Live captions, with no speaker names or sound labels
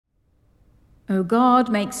O God,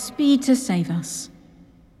 make speed to save us.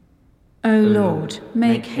 O Lord,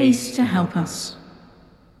 make haste to help us.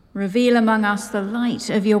 Reveal among us the light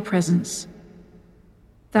of your presence,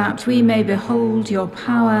 that we may behold your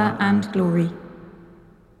power and glory.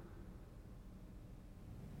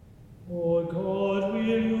 O God,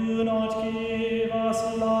 will you not give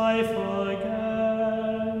us life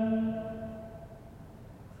again,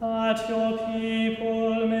 that your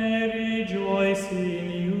people may rejoice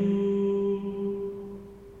in you?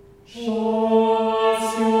 Show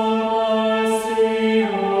us your mercy, O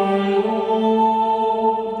Lord,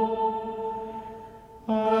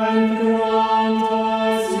 and grant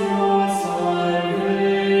us your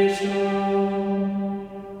salvation.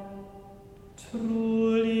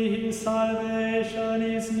 Truly, salvation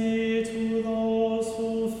is near to those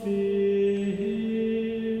who fear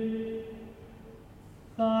him,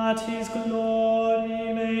 that his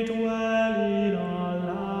glory may dwell in our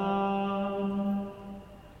land.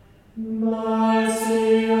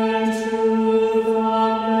 Mercy and truth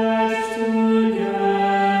are met together.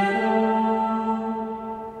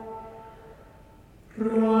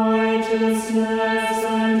 Righteousness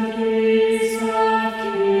and peace have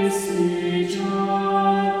kissed each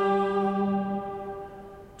other.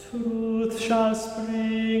 Truth shall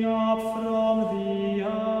spring up from the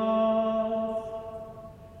earth,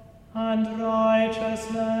 and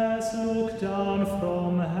righteousness look down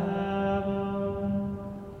from heaven.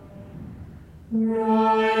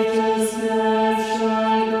 Righteousness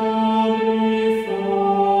shall go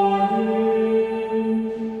before him,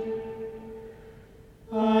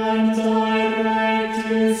 and direct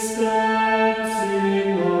his steps in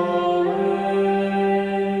the way.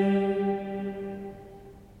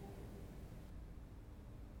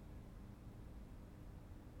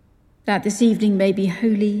 That this evening may be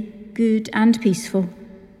holy, good, and peaceful,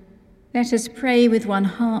 let us pray with one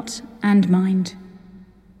heart and mind.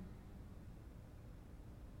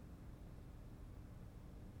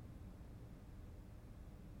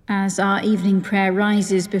 As our evening prayer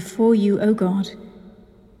rises before you, O God,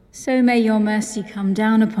 so may your mercy come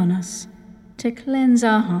down upon us to cleanse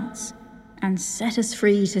our hearts and set us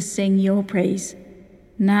free to sing your praise,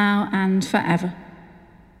 now and forever.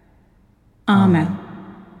 Amen.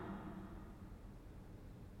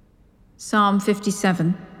 Psalm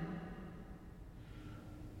 57.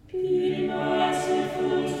 Be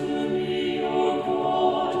merciful to me, O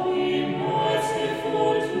God, be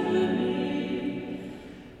merciful to me.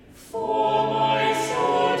 For my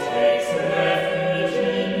soul takes refuge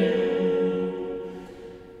in you.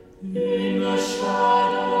 In the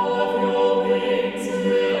shadow of your wings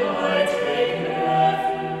will I take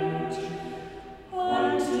refuge,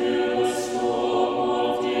 until the storm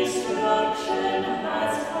of destruction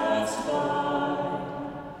has passed by.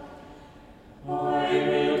 I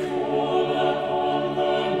will call upon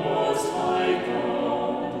the Most High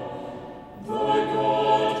God, the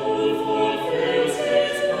God who fulfills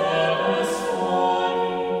his purpose for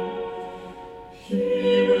me. He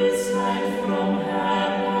will send from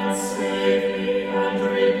heaven and save me, and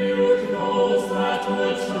rebuke those that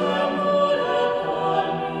would trample upon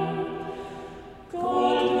me.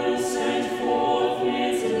 God will send forth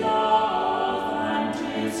his love and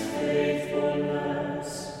his faithfulness.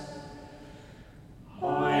 I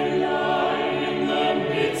lie in the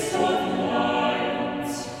midst of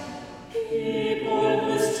lions, people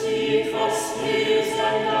whose teeth are spears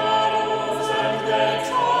and arrows, and their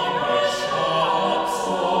tongue a sharp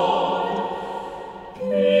sword.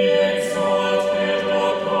 Be exalted, O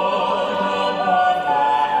God, above the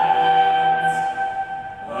heavens,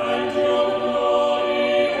 and your glory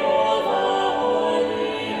over all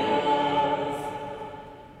the earth.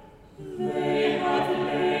 They have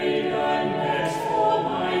laid a net for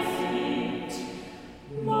my feet.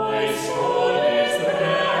 My soul is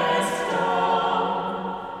cast down.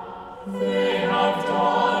 They have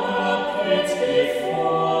dug a pit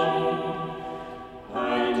before me,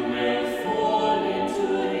 and will fall into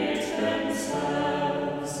it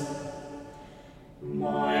themselves.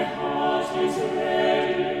 My heart is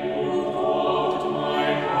ready, O God, my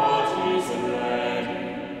heart is ready.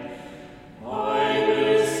 I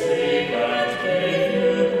will sing and give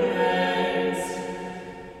you praise.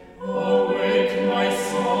 Awake, my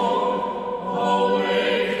soul,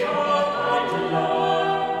 awake up and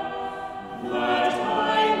learn, that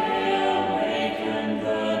I may awaken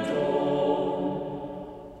the dawn.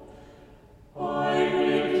 I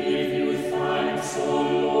will give you thanks, O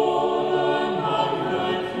Lord, among the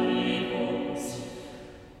peoples.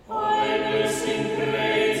 I will sing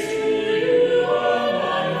praise to you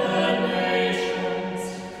among the nations.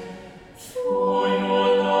 For your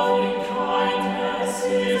loving kindness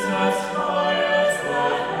is as high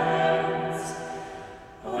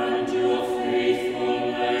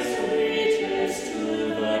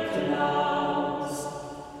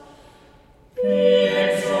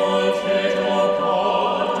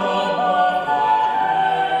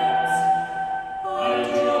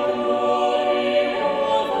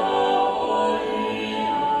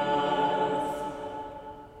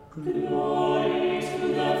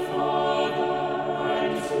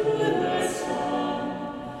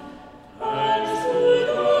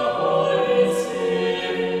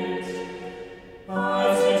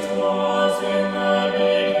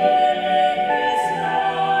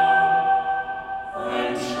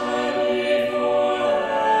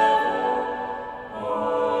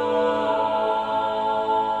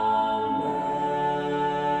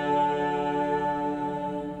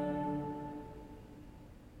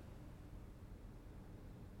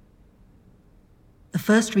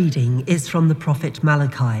first reading is from the prophet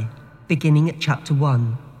Malachi, beginning at chapter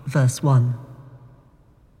 1, verse 1.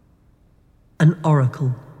 An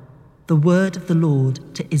oracle, the word of the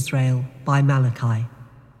Lord to Israel by Malachi.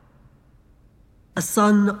 A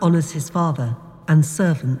son honours his father, and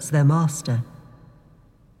servants their master.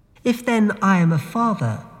 If then I am a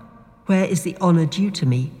father, where is the honour due to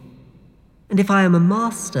me? And if I am a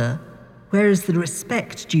master, where is the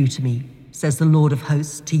respect due to me, says the Lord of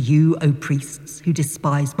hosts to you, O priests, who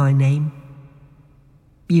despise my name?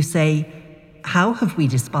 You say, how have we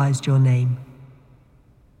despised your name?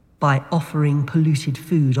 By offering polluted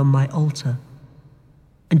food on my altar.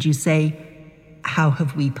 And you say, how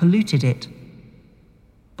have we polluted it?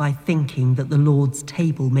 By thinking that the Lord's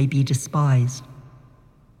table may be despised.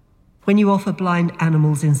 When you offer blind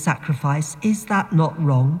animals in sacrifice, is that not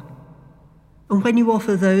wrong? And when you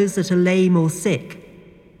offer those that are lame or sick,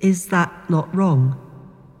 is that not wrong?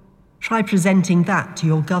 Try presenting that to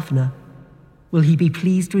your governor. Will he be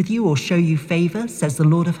pleased with you or show you favour, says the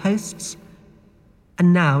Lord of hosts?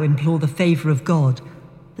 And now implore the favour of God,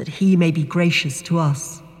 that he may be gracious to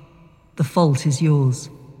us. The fault is yours.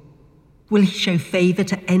 Will he show favour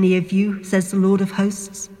to any of you, says the Lord of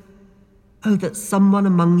hosts? Oh, that someone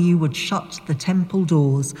among you would shut the temple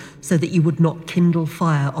doors, so that you would not kindle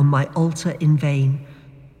fire on my altar in vain.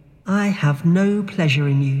 I have no pleasure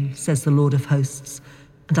in you, says the Lord of hosts,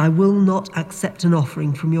 and I will not accept an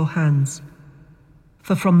offering from your hands.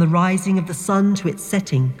 For from the rising of the sun to its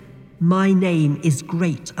setting, my name is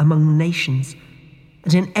great among the nations,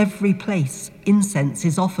 and in every place incense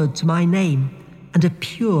is offered to my name, and a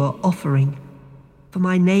pure offering. For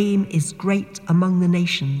my name is great among the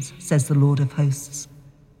nations, says the Lord of hosts.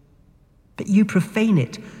 But you profane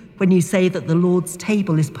it when you say that the Lord's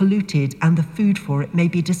table is polluted and the food for it may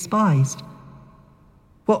be despised.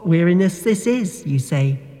 What weariness this is, you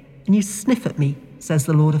say, and you sniff at me, says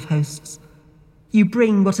the Lord of hosts. You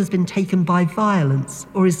bring what has been taken by violence,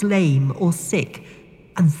 or is lame or sick,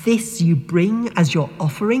 and this you bring as your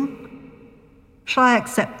offering? Shall I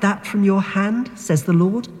accept that from your hand, says the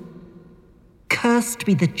Lord? Cursed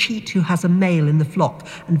be the cheat who has a male in the flock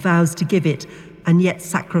and vows to give it, and yet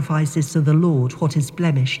sacrifices to the Lord what is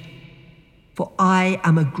blemished. For I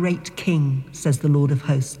am a great king, says the Lord of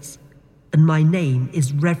hosts, and my name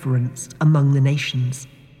is reverenced among the nations.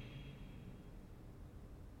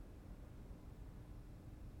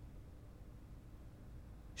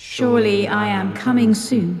 Surely I am coming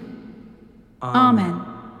soon. Amen.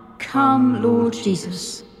 Come, Lord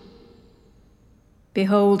Jesus.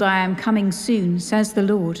 Behold, I am coming soon, says the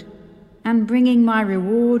Lord, and bringing my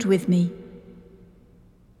reward with me,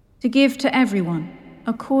 to give to everyone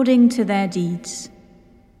according to their deeds.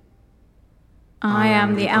 I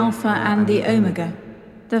am the Alpha and the Omega,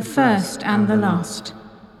 the first and the last,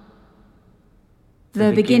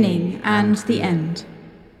 the beginning and the end.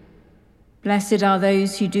 Blessed are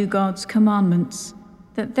those who do God's commandments,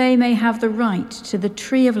 that they may have the right to the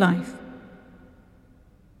tree of life,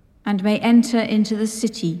 and may enter into the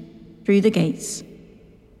city through the gates.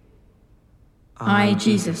 I,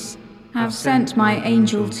 Jesus, have sent my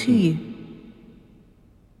angel to you,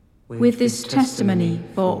 with this testimony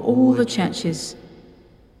for all the churches.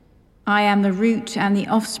 I am the root and the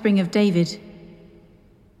offspring of David.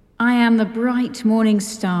 I am the bright morning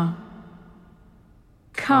star.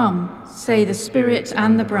 Come, say the Spirit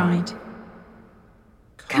and the bride.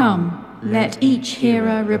 Come, let each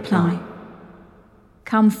hearer reply.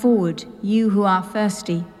 Come forward, you who are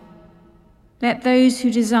thirsty. Let those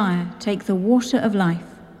who desire take the water of life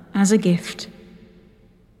as a gift.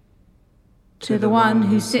 To the one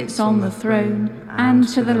who sits on the throne and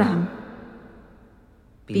to the Lamb,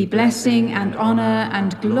 be blessing and honor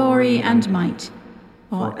and glory and might,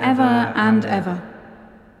 forever and ever.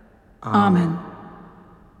 Amen.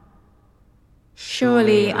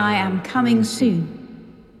 Surely I am coming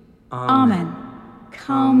soon. Amen.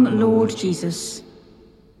 Come, Lord Jesus.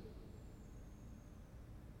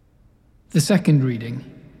 The second reading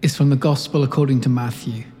is from the Gospel according to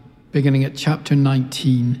Matthew, beginning at chapter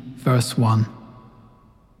 19, verse 1.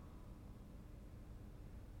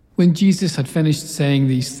 When Jesus had finished saying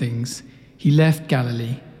these things, he left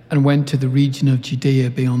Galilee and went to the region of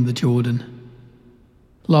Judea beyond the Jordan.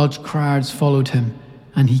 Large crowds followed him,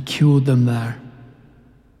 and he cured them there.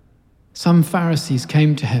 Some Pharisees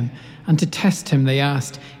came to him, and to test him they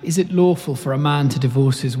asked, "Is it lawful for a man to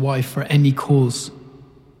divorce his wife for any cause?"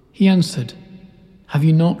 He answered, "Have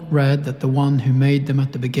you not read that the one who made them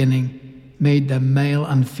at the beginning made them male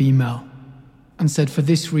and female, and said, 'For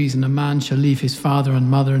this reason a man shall leave his father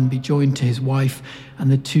and mother and be joined to his wife,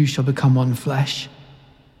 and the two shall become one flesh'?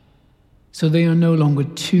 So they are no longer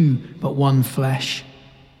two, but one flesh.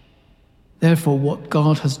 Therefore, what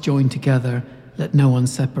God has joined together, let no one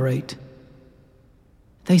separate."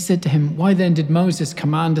 They said to him, "Why then did Moses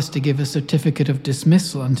command us to give a certificate of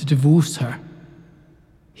dismissal and to divorce her?"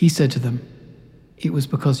 He said to them, "It was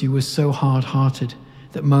because you were so hard-hearted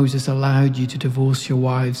that Moses allowed you to divorce your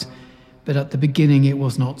wives, but at the beginning it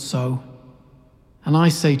was not so. And I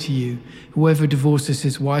say to you, whoever divorces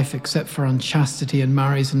his wife except for unchastity and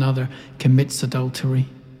marries another commits adultery."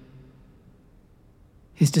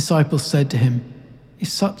 His disciples said to him, "If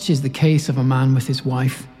such is the case of a man with his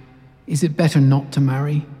wife, is it better not to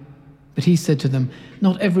marry?" But he said to them,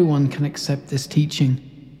 "Not everyone can accept this teaching,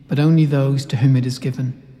 but only those to whom it is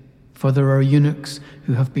given. For there are eunuchs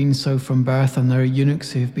who have been so from birth, and there are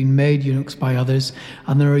eunuchs who have been made eunuchs by others,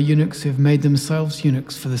 and there are eunuchs who have made themselves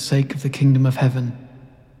eunuchs for the sake of the kingdom of heaven.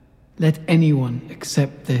 Let anyone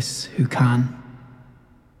accept this who can."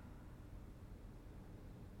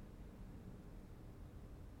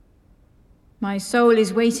 My soul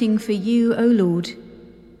is waiting for you, O Lord.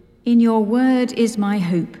 In your word is my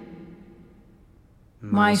hope.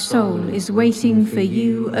 My soul is waiting for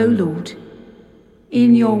you, O Lord.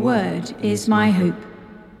 In your word is my hope.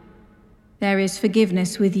 There is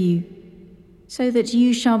forgiveness with you, so that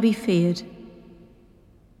you shall be feared.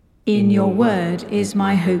 In your word is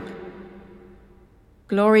my hope.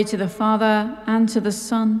 Glory to the Father, and to the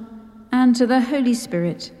Son, and to the Holy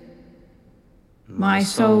Spirit. My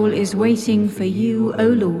soul is waiting for you, O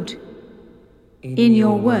Lord. In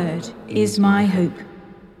your word is my hope.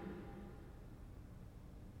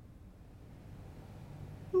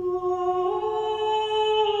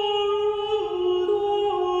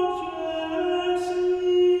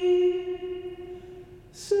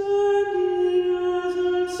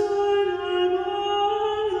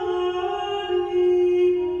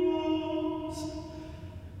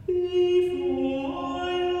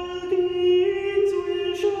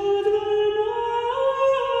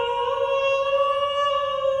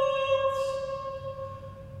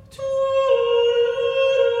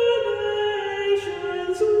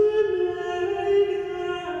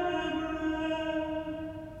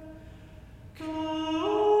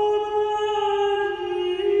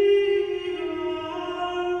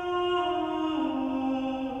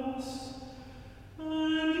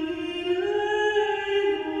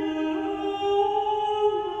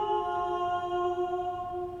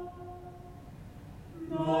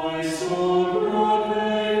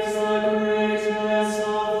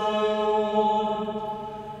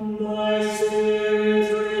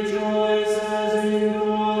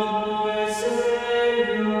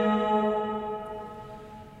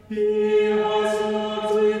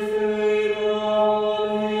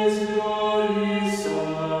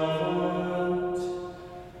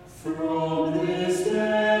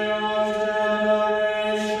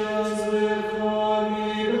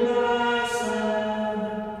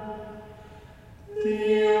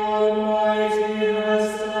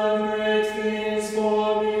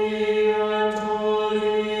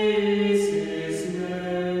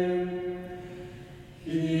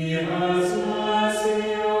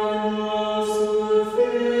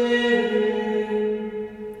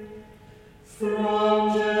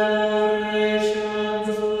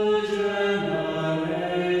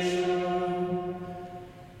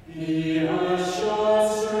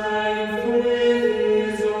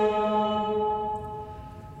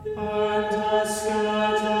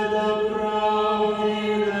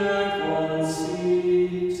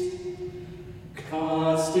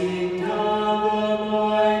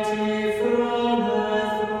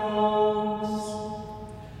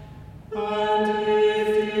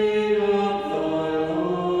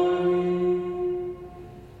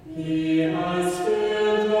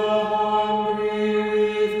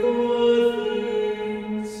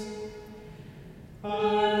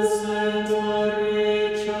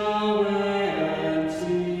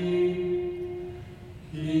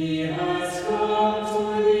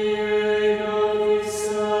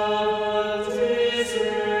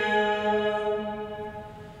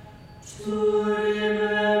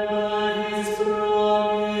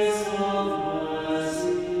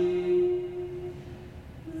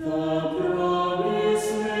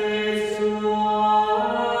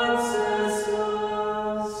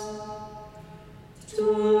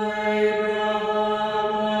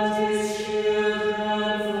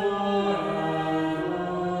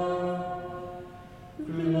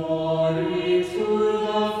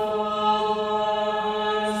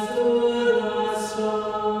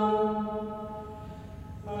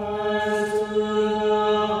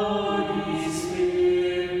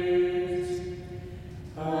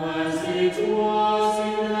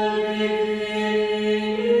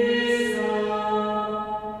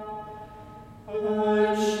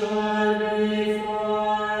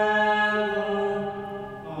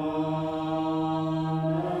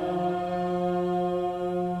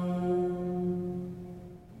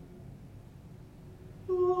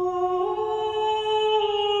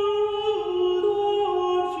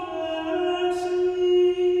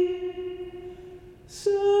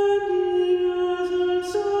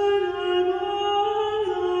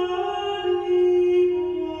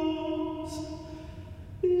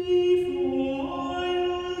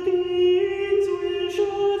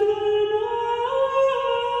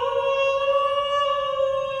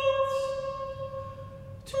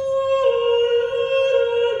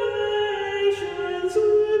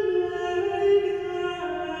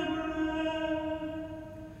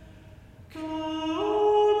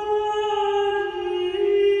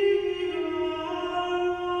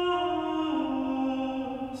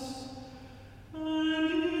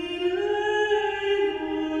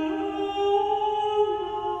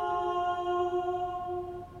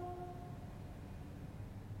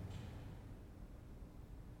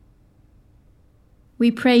 We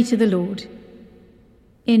pray to the Lord.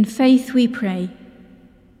 In faith we pray.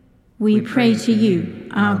 We pray to you,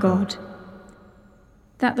 our God,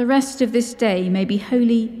 that the rest of this day may be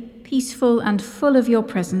holy, peaceful, and full of your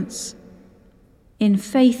presence. In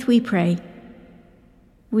faith we pray.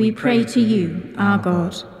 We pray to you, our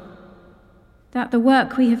God, that the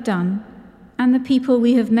work we have done and the people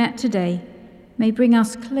we have met today may bring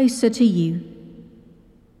us closer to you.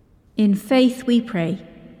 In faith we pray.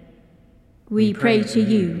 We pray to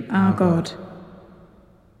you, our God,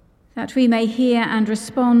 that we may hear and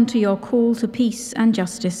respond to your call to peace and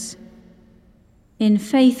justice. In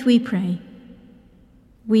faith we pray.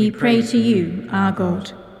 We pray to you, our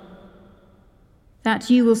God, that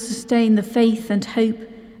you will sustain the faith and hope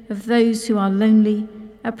of those who are lonely,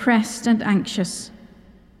 oppressed, and anxious.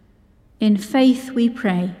 In faith we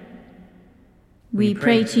pray. We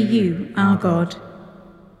pray to you, our God,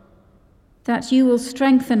 that you will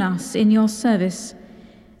strengthen us in your service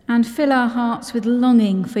and fill our hearts with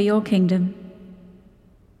longing for your kingdom.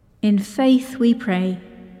 In faith we pray.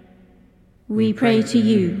 We pray to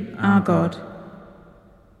you, our God.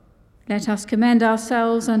 Let us commend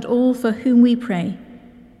ourselves and all for whom we pray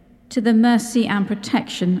to the mercy and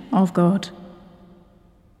protection of God.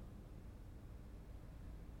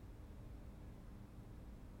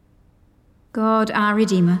 God, our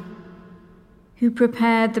Redeemer, who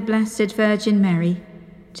prepared the Blessed Virgin Mary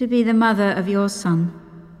to be the mother of your Son,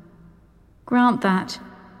 grant that,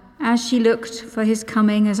 as she looked for his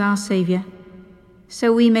coming as our Saviour,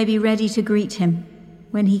 so we may be ready to greet him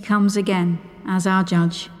when he comes again as our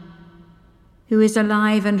Judge, who is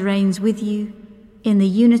alive and reigns with you in the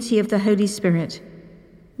unity of the Holy Spirit,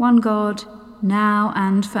 one God, now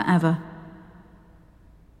and forever.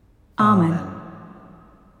 Amen.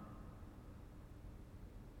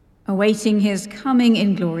 Awaiting his coming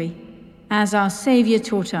in glory, as our Saviour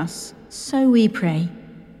taught us, so we pray.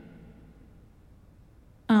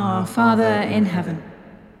 Our Father in heaven,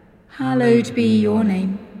 hallowed be your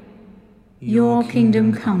name. Your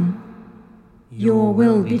kingdom come, your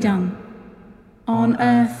will be done, on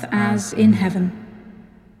earth as in heaven.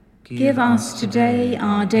 Give us today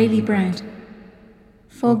our daily bread.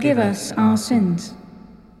 Forgive us our sins,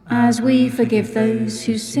 as we forgive those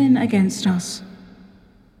who sin against us.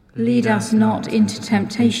 Lead us not into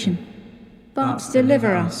temptation, but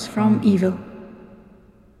deliver us from evil.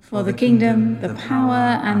 For the kingdom, the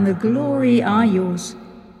power, and the glory are yours,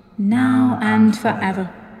 now and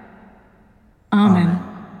forever. Amen.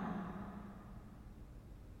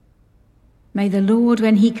 May the Lord,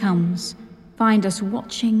 when he comes, find us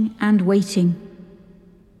watching and waiting.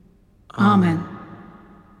 Amen.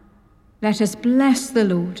 Let us bless the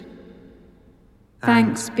Lord.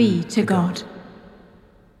 Thanks be to God.